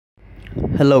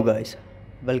Hello guys,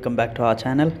 welcome back to our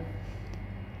channel.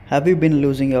 Have you been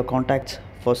losing your contacts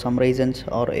for some reasons,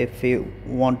 or if you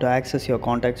want to access your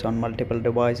contacts on multiple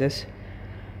devices,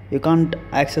 you can't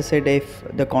access it if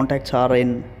the contacts are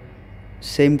in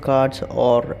SIM cards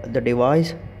or the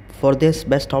device? For this,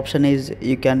 best option is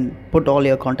you can put all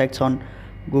your contacts on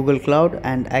Google Cloud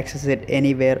and access it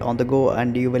anywhere on the go,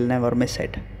 and you will never miss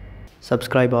it.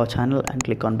 Subscribe our channel and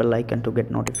click on bell icon to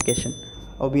get notification.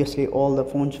 Obviously all the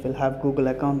phones will have Google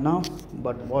account now,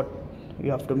 but what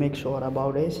you have to make sure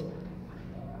about is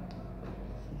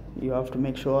you have to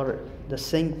make sure the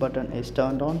sync button is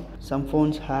turned on. Some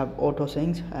phones have auto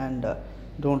syncs and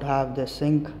don't have the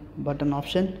sync button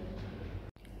option.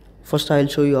 First I'll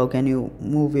show you how can you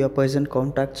move your present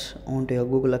contacts onto your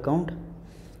Google account.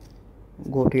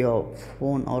 Go to your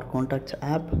phone or contacts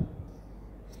app.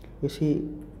 You see,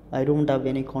 I don't have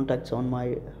any contacts on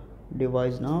my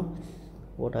device now.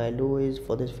 What I'll do is,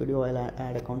 for this video I'll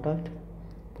add a contact,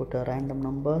 put a random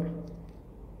number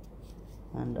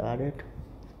and add it.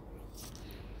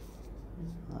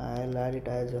 I'll add it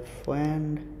as a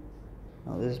friend.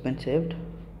 Now this has been saved,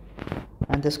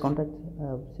 and this contact I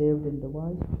have saved in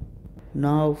device.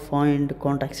 Now find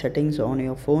contact settings on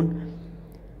your phone.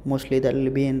 Mostly that will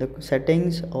be in the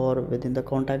settings or within the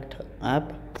contact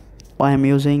app. I am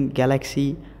using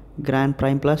Galaxy Grand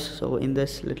Prime Plus, so in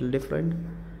this little different.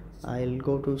 I'll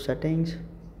go to settings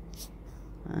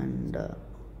and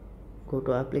go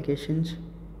to applications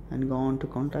and go on to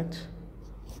contacts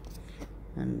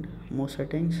and more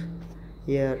settings.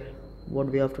 Here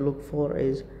what we have to look for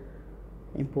is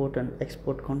import and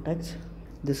export contacts.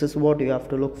 This is what you have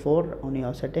to look for on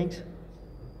your settings,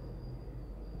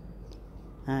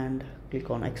 and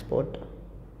click on export.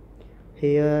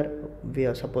 Here we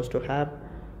are supposed to have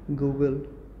Google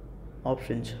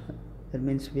options. That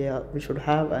means we should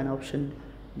have an option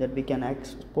that we can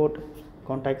export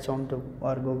contacts onto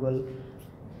our Google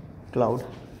Cloud.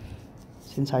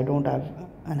 Since I don't have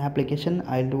an application,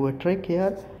 I'll do a trick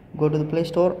here. Go to the Play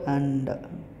Store and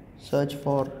search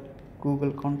for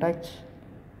Google Contacts.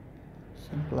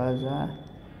 Simple as that.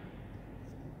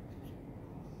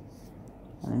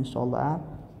 And install the app.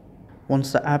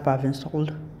 Once the app I've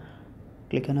installed,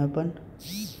 click on open.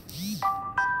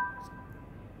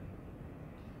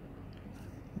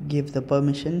 Give the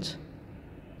permissions.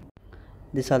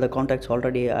 These are the contacts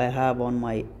already I have on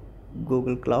my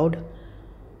Google Cloud.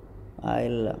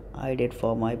 I'll hide it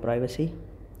for my privacy.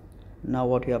 Now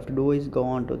what you have to do is go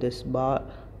on to this bar,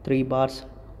 3 bars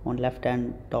on left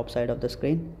hand top side of the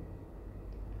screen,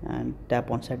 and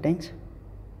tap on settings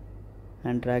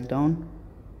and drag down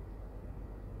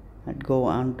and go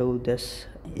on to this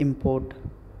import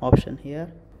option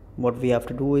here. What we have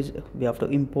to do is we have to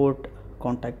import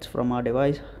contacts from our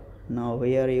device. Now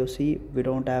here you see we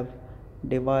don't have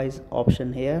device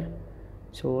option here,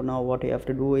 so now what you have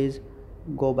to do is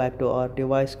go back to our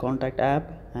device contact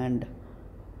app and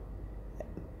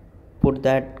put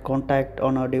that contact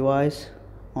on our device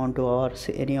onto our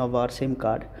any of our SIM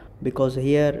card, because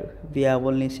here we have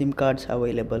only SIM cards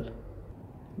available.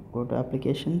 Go to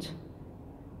applications,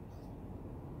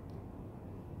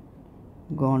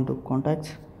 go on to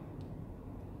contacts,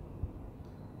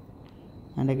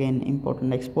 and again import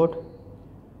and export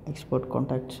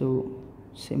contact to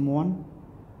SIM1.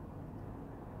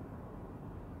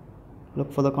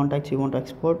 Look for the contacts you want to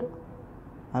export.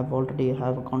 I've already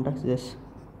have a contact. This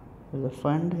is a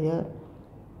friend here.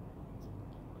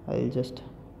 I'll just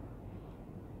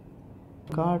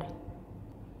card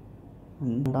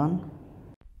and done.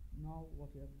 Now what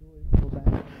you have to do is go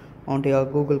back onto your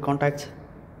Google Contacts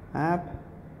app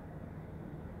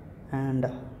and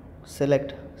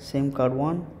select SIM card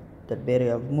 1, that where you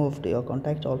have moved your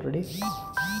contact already.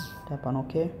 Tap on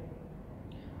OK,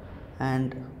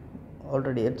 and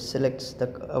already it selects the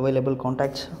available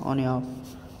contacts on your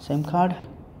SIM card.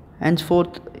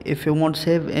 Henceforth, if you want to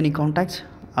save any contacts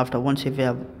once if you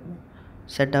have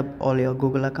set up all your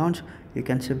Google accounts, you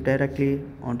can save directly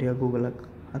onto your Google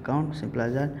account. Simple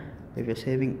as that. If you're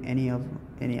saving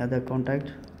any other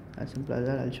contact, as simple as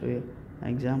that. I'll show you an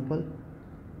example.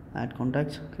 Add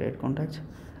contacts, create contacts,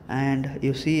 and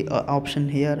you see an option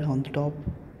here on the top.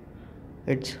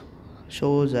 It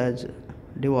shows as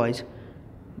device.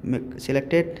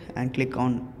 Select it and click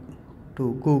on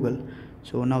to Google.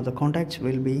 So now the contacts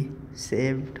will be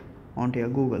saved onto your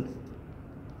Google.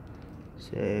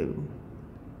 So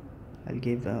I'll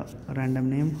give a random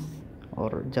name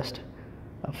or just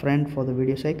a friend for the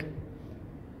video sake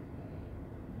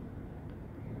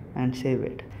and save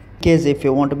it. In case if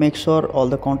you want to make sure all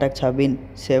the contacts have been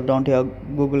saved onto your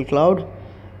Google Cloud,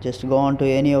 just go on to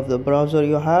any of the browser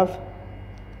you have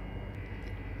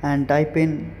and type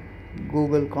in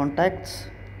Google Contacts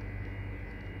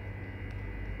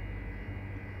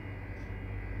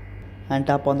and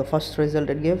tap on the first result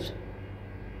it gives.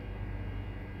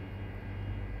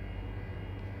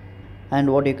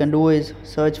 And what you can do is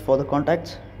search for the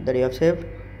contacts that you have saved.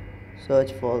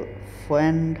 Search for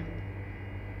friend,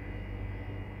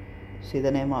 see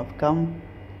the name have come,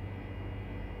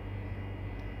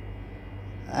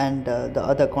 and the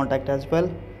other contact as well,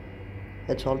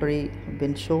 it's already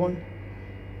been shown.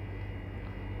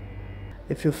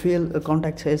 If you feel the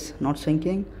contact is not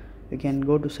syncing, you can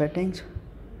go to settings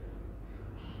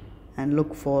and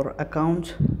look for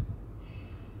accounts,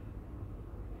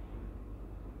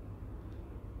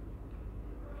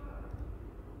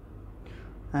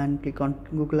 and click on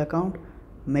Google account.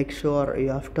 Make sure you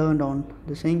have turned on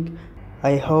the sync.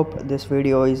 I hope this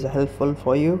video is helpful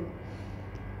for you.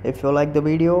 If you like the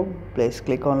video, please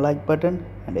click on like button,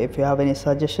 and if you have any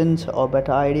suggestions or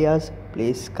better ideas,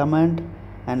 please comment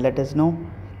and let us know,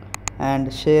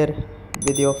 and share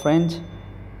with your friends.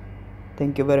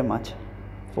 Thank you very much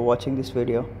for watching this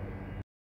video.